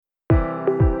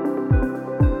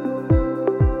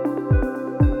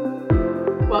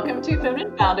Welcome to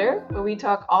Feminine Founder, where we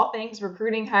talk all things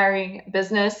recruiting, hiring,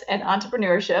 business, and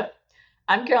entrepreneurship.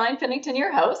 I'm Caroline Pennington,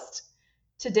 your host.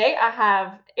 Today I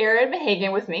have Erin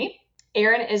Mehagan with me.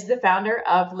 Erin is the founder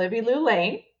of Livy Lou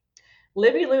Lane.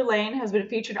 Livy Lou Lane has been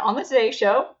featured on the Today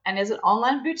Show and is an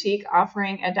online boutique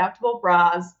offering adaptable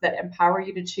bras that empower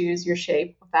you to choose your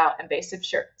shape without invasive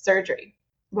surgery.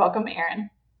 Welcome, Erin.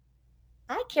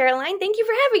 Hi, Caroline. Thank you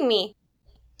for having me.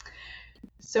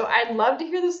 So I'd love to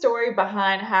hear the story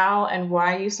behind how and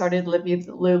why you started Livy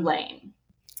Lou Lane.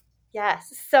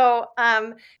 Yes. So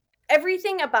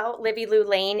everything about Livy Lou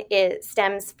Lane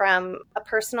stems from a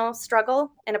personal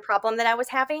struggle and a problem that I was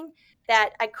having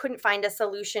that I couldn't find a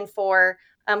solution for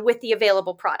with the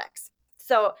available products.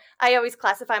 So I always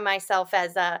classify myself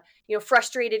as a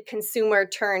frustrated consumer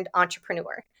turned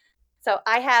entrepreneur. So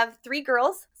I have 3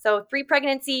 girls, so 3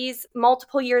 pregnancies,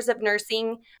 multiple years of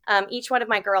nursing, each one of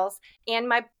my girls, and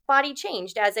my body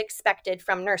changed as expected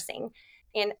from nursing.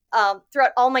 And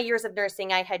throughout all my years of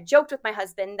nursing, I had joked with my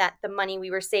husband that the money we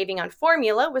were saving on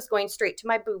formula was going straight to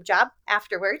my boob job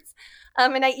afterwards.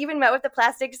 And I even met with a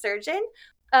plastic surgeon,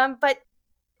 but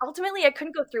ultimately I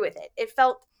couldn't go through with it. It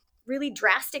felt really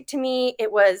drastic to me.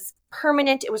 It was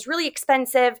permanent. It was really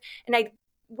expensive. And I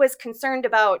was concerned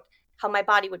about how my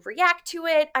body would react to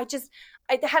it. I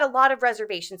had a lot of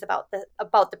reservations about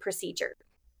the procedure,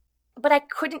 but I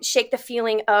couldn't shake the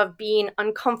feeling of being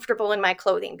uncomfortable in my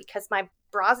clothing because my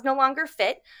bras no longer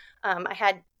fit. I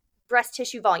had breast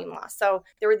tissue volume loss. So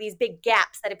there were these big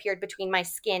gaps that appeared between my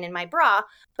skin and my bra.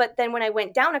 But then when I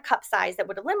went down a cup size that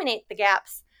would eliminate the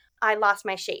gaps, I lost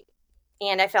my shape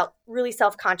and I felt really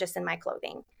self-conscious in my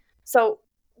clothing. So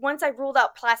once I ruled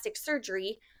out plastic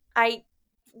surgery,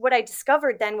 what I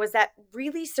discovered then was that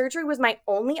really surgery was my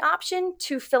only option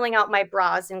to filling out my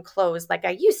bras and clothes like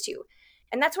I used to.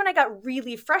 And that's when I got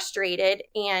really frustrated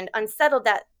and unsettled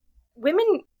that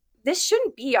women, this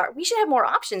shouldn't be we should have more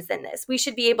options than this. We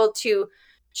should be able to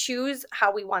choose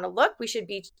how we want to look. We should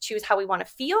choose how we want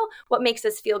to feel, what makes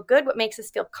us feel good, what makes us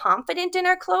feel confident in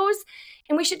our clothes.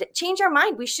 And we should change our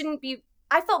mind.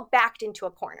 I felt backed into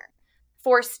a corner,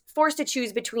 forced to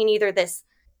choose between either this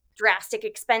drastic,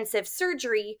 expensive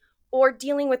surgery or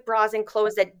dealing with bras and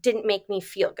clothes that didn't make me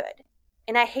feel good.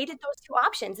 And I hated those 2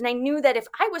 options. And I knew that if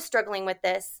I was struggling with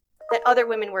this, that other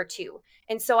women were too.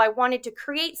 And so I wanted to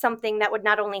create something that would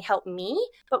not only help me,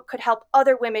 but could help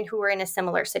other women who were in a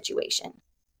similar situation.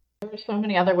 There's so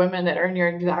many other women that are in your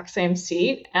exact same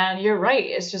seat. And you're right.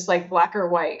 It's just like black or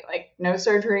white, like no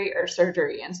surgery or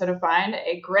surgery. And so to find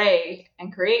a gray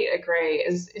and create a gray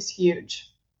is huge.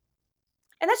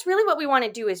 And that's really what we want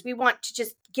to do is we want to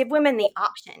just give women the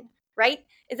option, right?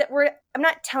 I'm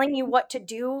not telling you what to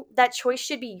do. That choice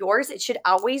should be yours. It should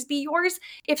always be yours.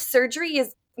 If surgery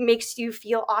makes you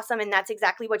feel awesome and that's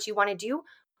exactly what you want to do,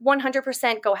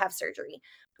 100% go have surgery.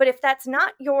 But if that's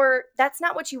not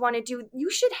what you want to do,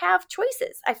 you should have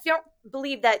choices. I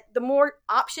believe that the more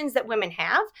options that women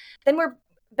have, then we're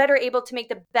better able to make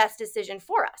the best decision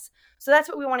for us. So that's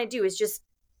what we want to do is just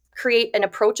create an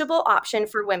approachable option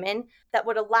for women that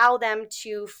would allow them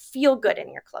to feel good in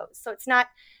your clothes. So it's not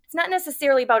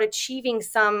necessarily about achieving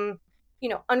some,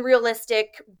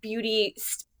 unrealistic beauty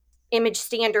image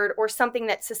standard or something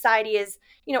that society is,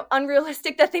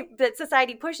 unrealistic that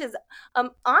society pushes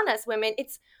on us women.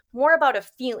 It's more about a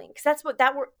feeling, because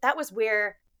that was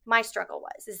where my struggle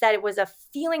was, is that it was a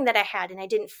feeling that I had and I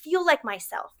didn't feel like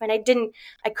myself, and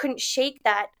I couldn't shake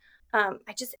that.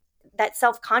 That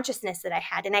self-consciousness that I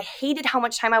had. And I hated how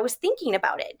much time I was thinking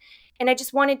about it. And I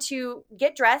just wanted to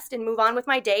get dressed and move on with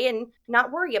my day and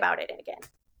not worry about it again.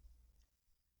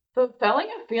 So selling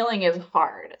a feeling is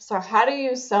hard. So how do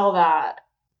you sell that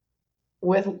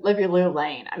with Livy Lou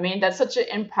Lane? I mean, that's such an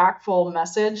impactful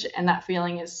message, and that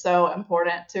feeling is so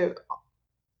important to,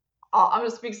 I'm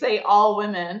just going to say all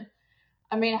women.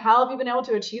 I mean, how have you been able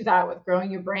to achieve that with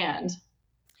growing your brand?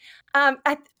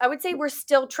 I would say we're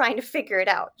still trying to figure it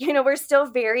out. We're still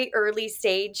very early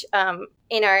stage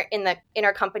in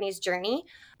our company's journey.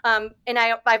 And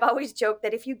I've always joked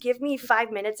that if you give me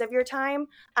 5 minutes of your time,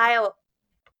 I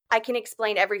can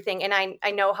explain everything, and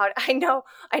I know how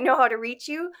to reach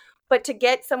you. But to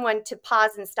get someone to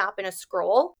pause and stop in a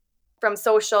scroll from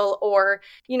social, or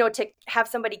to have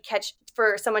someone to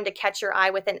catch your eye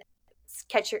with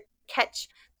catch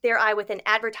their eye with an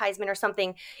advertisement or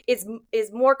something is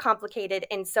more complicated.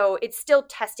 And so it's still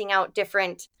testing out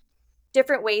different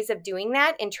ways of doing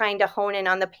that and trying to hone in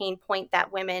on the pain point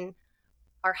that women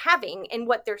are having and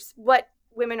what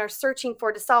women are searching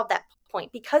for to solve that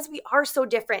point. Because we are so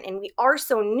different and we are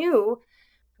so new,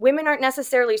 women aren't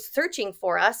necessarily searching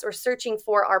for us or searching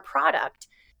for our product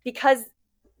because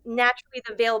naturally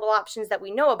the available options that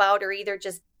we know about are either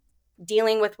just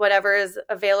dealing with whatever is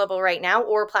available right now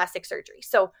or plastic surgery.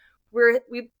 So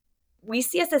we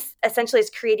see us as essentially as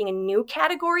creating a new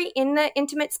category in the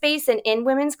intimate space and in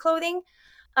women's clothing.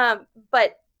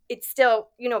 But it's still,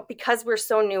 because we're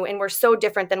so new and we're so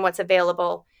different than what's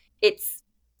available, it's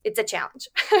a challenge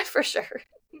for sure.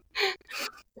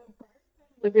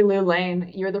 Livy Lou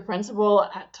Lane, you're the principal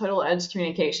at Total Edge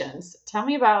Communications. Tell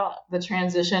me about the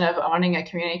transition of owning a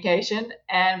communication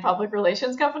and public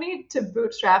relations company to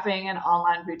bootstrapping an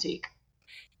online boutique.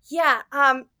 Yeah,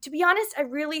 to be honest, I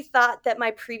really thought that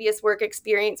my previous work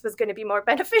experience was going to be more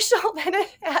beneficial than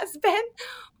it has been.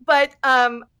 But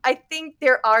I think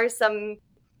there are some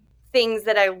things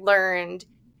that I learned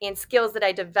and skills that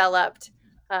I developed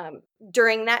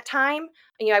during that time.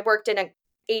 I worked in an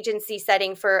agency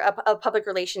setting for a public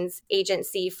relations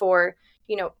agency for,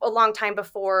 a long time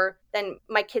before then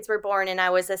my kids were born, and I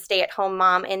was a stay-at-home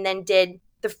mom and then did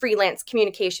the freelance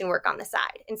communication work on the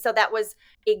side. And so that was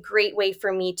a great way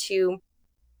for me to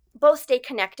both stay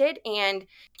connected and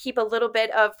keep a little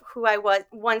bit of who I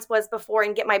was before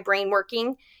and get my brain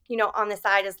working, on the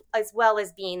side as well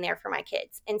as being there for my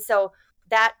kids. And so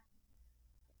that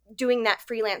doing that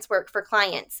freelance work for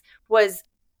clients was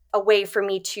a way for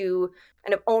me to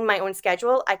kind of own my own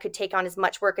schedule. I could take on as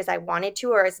much work as I wanted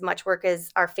to, or as much work as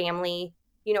our family,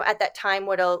 at that time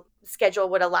schedule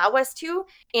would allow us to.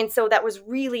 And so that was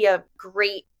really a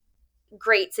great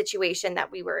situation that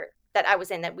I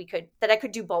was in, that I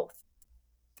could do both.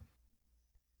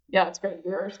 Yeah, it's great.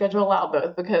 Your schedule allowed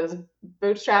both because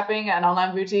bootstrapping an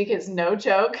online boutique is no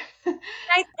joke.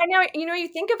 I know, you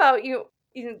think about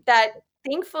that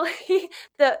thankfully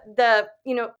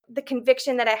the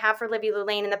conviction that I have for Livy Lou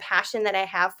Lane and the passion that I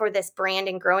have for this brand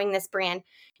and growing this brand,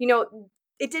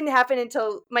 it didn't happen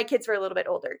until my kids were a little bit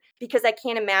older, because I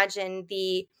can't imagine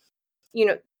the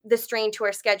strain to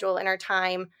our schedule and our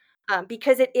time,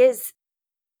 because it is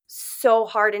so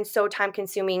hard and so time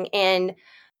consuming, and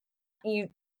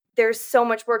there's so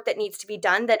much work that needs to be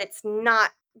done that it's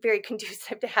not very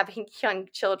conducive to having young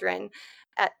children,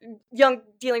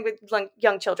 dealing with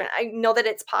young children. I know that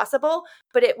it's possible,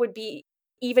 but it would be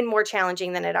even more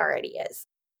challenging than it already is.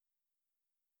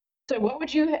 So, what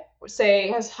would you say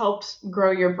has helped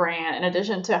grow your brand in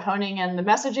addition to honing in the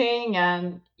messaging?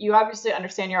 And you obviously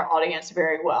understand your audience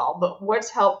very well, but what's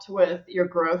helped with your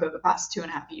growth over the past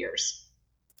 2.5 years?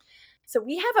 So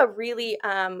we have a really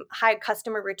high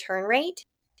customer return rate.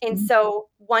 And so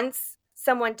once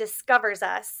someone discovers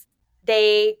us,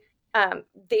 they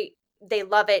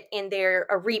love it, and they're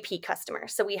a repeat customer.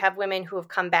 So we have women who have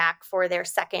come back for their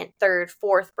second, third,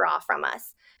 fourth bra from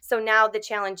us. So now the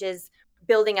challenge is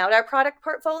building out our product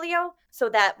portfolio so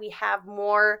that we have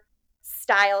more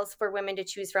styles for women to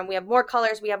choose from. We have more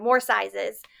colors, we have more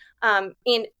sizes.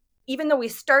 And even though we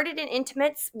started in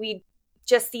intimates, we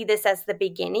just see this as the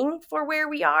beginning for where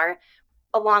we are,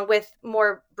 along with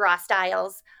more bra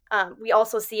styles. We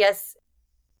also see us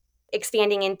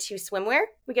expanding into swimwear.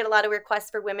 We get a lot of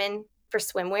requests for women for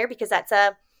swimwear because that's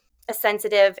a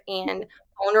sensitive and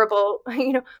vulnerable,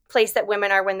 place that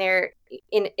women are when they're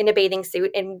in a bathing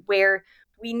suit, and where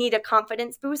we need a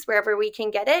confidence boost wherever we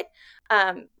can get it.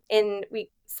 And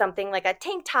something like a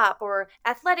tank top or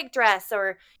athletic dress,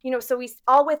 or, so we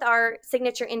all with our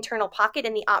signature internal pocket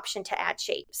and the option to add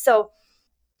shape. So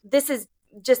this is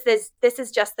just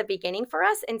the beginning for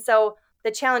us. And so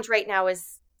the challenge right now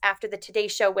is after the Today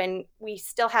Show, when we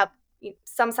still have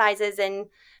some sizes,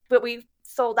 but we've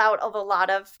sold out of a lot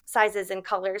of sizes and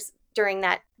colors during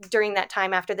that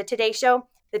time after the Today Show.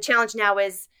 The challenge now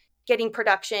is getting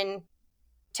production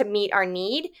to meet our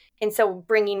need, and so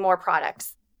bringing more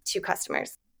products to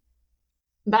customers.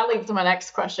 That leads to my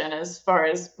next question as far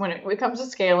as when it comes to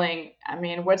scaling. I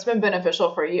mean, what's been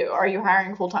beneficial for you? Are you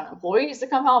hiring full-time employees to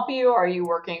come help you? Are you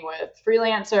working with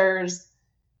freelancers,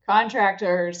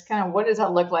 contractors? Kind of what does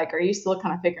that look like? Are you still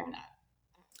kind of figuring that?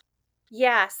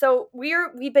 Yeah, so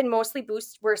we've been mostly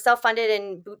we're self-funded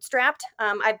and bootstrapped.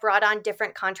 I've brought on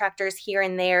different contractors here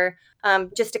and there,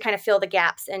 just to kind of fill the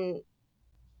gaps in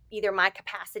either my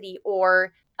capacity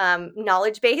or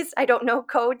knowledge base. I don't know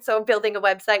code, so building a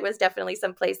website was definitely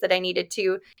some place that I needed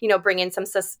to, bring in some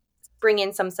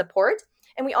support.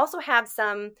 And we also have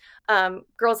some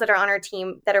girls that are on our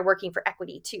team that are working for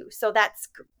equity too. So that's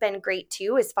been great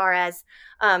too, as far as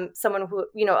someone who,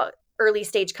 early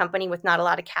stage company with not a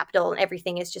lot of capital and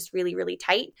everything is just really, really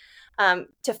tight,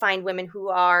 to find women who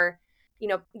are,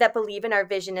 that believe in our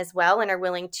vision as well and are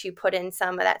willing to put in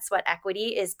some of that sweat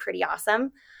equity is pretty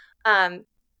awesome.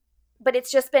 But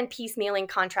it's just been piecemealing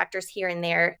contractors here and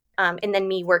there, and then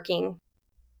me working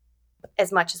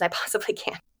as much as I possibly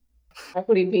can.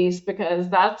 equity piece because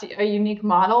that's a unique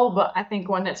model, but I think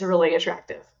one that's really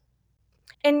attractive.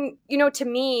 And, to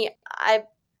me,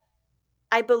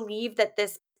 I believe that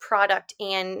this product,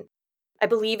 and I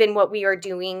believe in what we are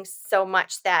doing so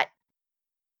much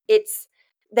it's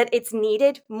it's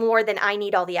needed more than I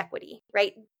need all the equity,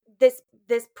 right?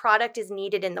 This product is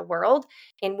needed in the world,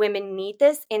 and women need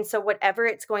this. And so whatever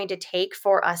it's going to take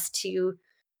for us to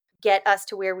get us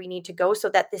to where we need to go so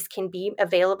that this can be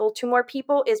available to more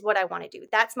people is what I want to do.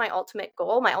 That's my ultimate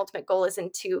goal. My ultimate goal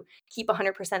isn't to keep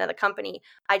 100% of the company.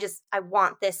 I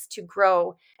want this to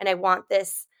grow, and I want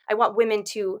women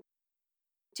to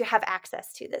have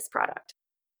access to this product.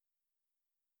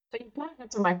 So you kind of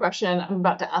answered my question I'm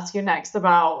about to ask you next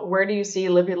about where do you see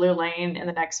Livy Lou Lane in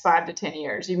the next 5 to 10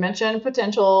 years? You mentioned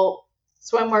potential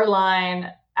swimwear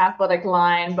line, athletic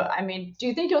line, but I mean, do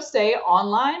you think you'll stay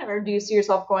online or do you see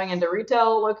yourself going into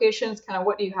retail locations? Kind of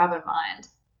what do you have in mind?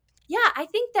 Yeah, I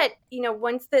think that,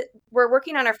 we're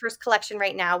working on our first collection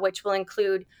right now, which will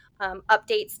include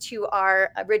updates to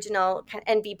our original kind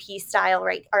of NVP style,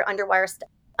 right? Our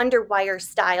underwire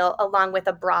style, along with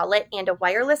a bralette and a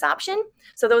wireless option.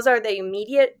 So those are the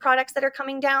immediate products that are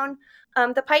coming down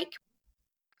the pike.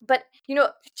 But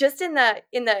just in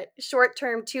the short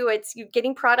term too, it's you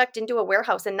getting product into a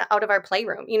warehouse and out of our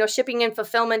playroom. Shipping and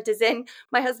fulfillment is in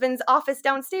my husband's office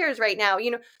downstairs right now.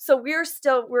 So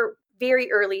we're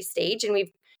very early stage, and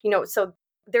so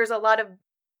there's a lot of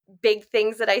big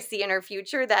things that I see in our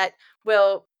future that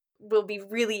will be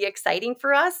really exciting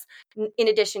for us, in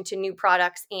addition to new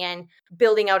products and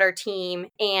building out our team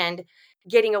and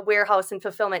getting a warehouse and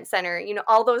fulfillment center.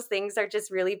 All those things are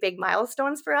just really big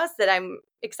milestones for us that I'm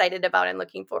excited about and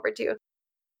looking forward to.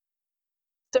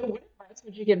 So what advice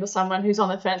would you give to someone who's on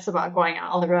the fence about going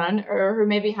out on the run or who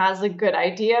maybe has a good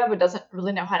idea but doesn't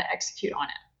really know how to execute on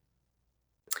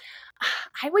it?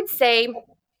 I would say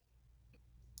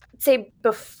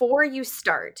before you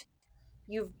start,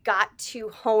 you've got to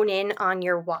hone in on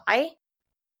your why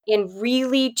and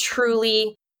really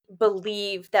truly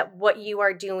believe that what you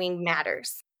are doing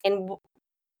matters, and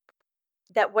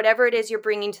that whatever it is you're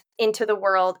bringing into the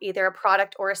world, either a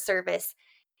product or a service,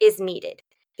 is needed.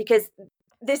 Because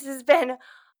this has been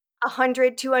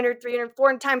 100, 200, 300,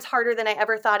 400 times harder than I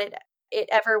ever thought it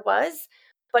ever was.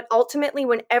 But ultimately,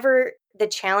 whenever the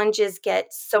challenges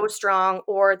get so strong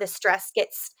or the stress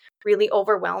gets really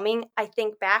overwhelming, I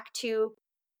think back to,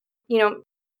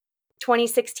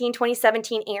 2016,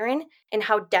 2017 Erin, and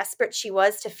how desperate she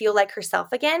was to feel like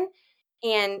herself again.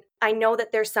 And I know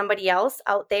that there's somebody else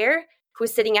out there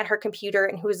who's sitting at her computer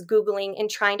and who's Googling and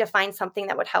trying to find something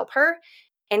that would help her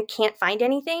and can't find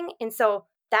anything. And so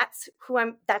that's who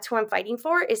I'm fighting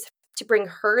for, is to bring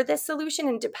her this solution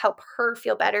and to help her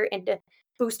feel better and to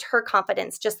boost her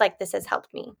confidence, just like this has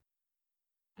helped me.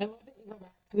 I love that you go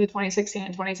back to the 2016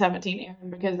 and 2017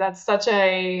 Erin because that's such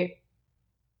a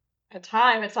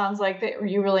time it sounds like that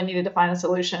you really needed to find a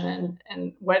solution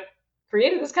and what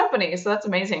created this company. So that's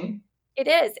amazing. It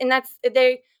is. And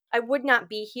I would not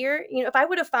be here. If I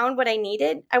would have found what I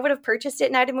needed, I would have purchased it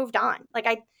and I'd have moved on. Like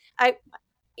I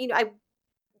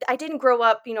I didn't grow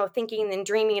up, thinking and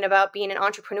dreaming about being an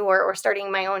entrepreneur or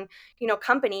starting my own,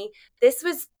 company. This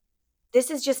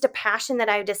is just a passion that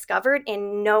I've discovered,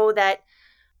 and know that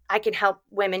I can help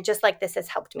women just like this has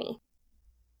helped me.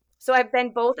 So I've been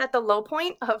both at the low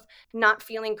point of not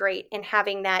feeling great and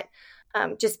having that,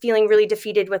 just feeling really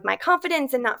defeated with my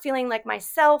confidence and not feeling like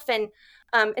myself. And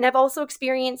I've also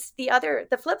experienced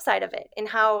the flip side of it, and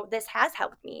how this has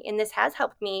helped me. And this has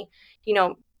helped me,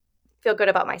 feel good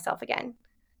about myself again.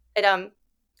 In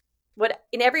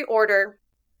every order,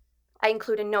 I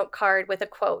include a note card with a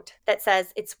quote that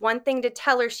says, "It's one thing to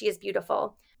tell her she is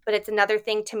beautiful, but it's another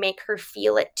thing to make her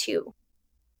feel it too."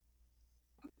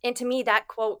 And to me, that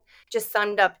quote just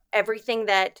summed up everything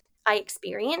that I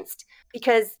experienced,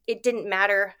 because it didn't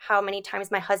matter how many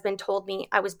times my husband told me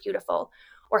I was beautiful,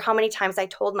 or how many times I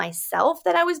told myself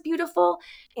that I was beautiful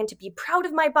and to be proud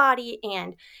of my body.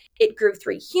 And it grew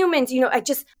 3 humans. I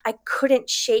couldn't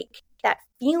shake that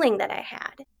feeling that I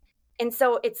had. And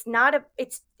so it's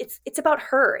about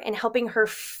her and helping her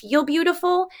feel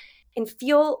beautiful and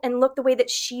feel and look the way that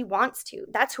she wants to.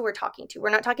 That's who we're talking to. We're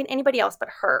not talking to anybody else but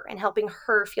her, and helping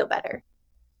her feel better.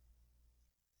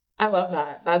 I love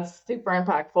that. That's super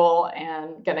impactful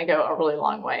and going to go a really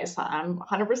long way. So I'm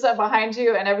 100% behind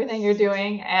you and everything you're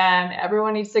doing. And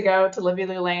everyone needs to go to Livy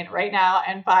Lou Lane right now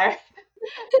and buy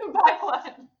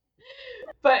one.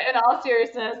 But in all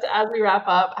seriousness, as we wrap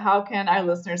up, how can our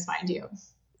listeners find you?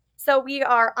 So we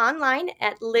are online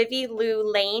at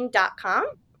livyloulane.com.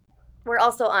 We're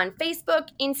also on Facebook,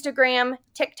 Instagram,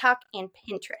 TikTok, and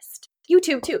Pinterest.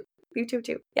 YouTube too. YouTube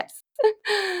too. Yes.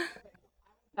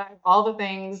 I have all the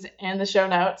things in the show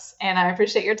notes, and I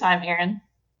appreciate your time, Erin.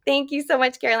 Thank you so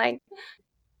much, Caroline.